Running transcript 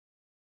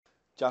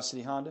Johnson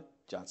City Honda,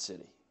 Johnson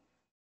City.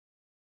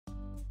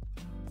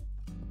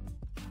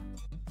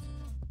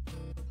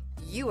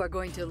 You are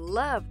going to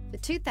love the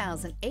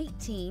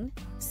 2018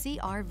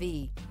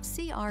 CR-V.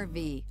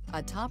 CR-V,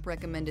 a top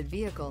recommended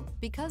vehicle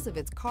because of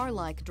its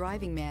car-like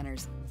driving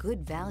manners,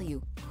 good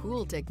value,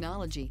 cool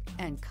technology,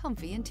 and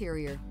comfy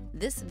interior.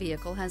 This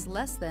vehicle has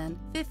less than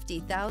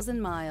 50,000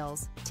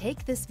 miles.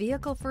 Take this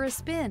vehicle for a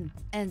spin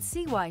and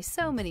see why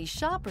so many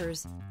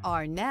shoppers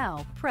are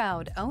now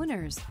proud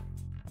owners.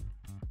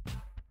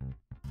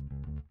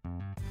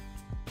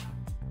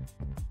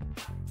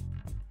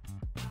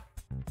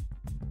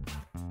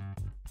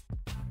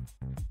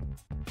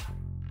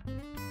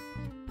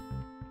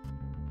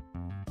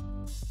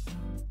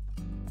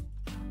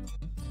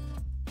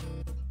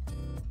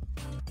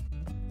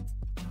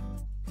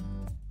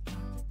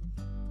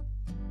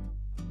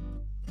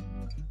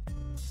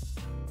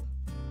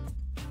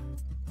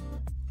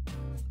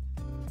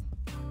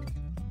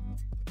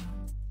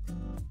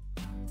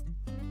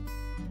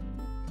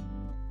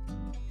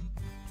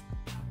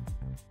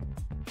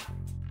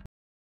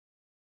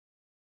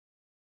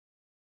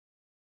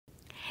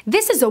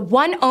 This is a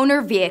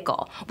one-owner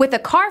vehicle with a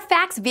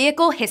Carfax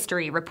Vehicle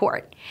History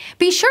Report.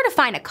 Be sure to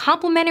find a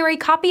complimentary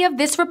copy of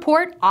this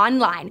report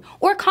online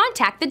or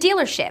contact the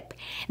dealership.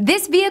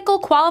 This vehicle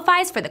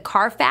qualifies for the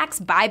Carfax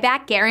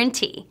Buyback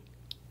Guarantee.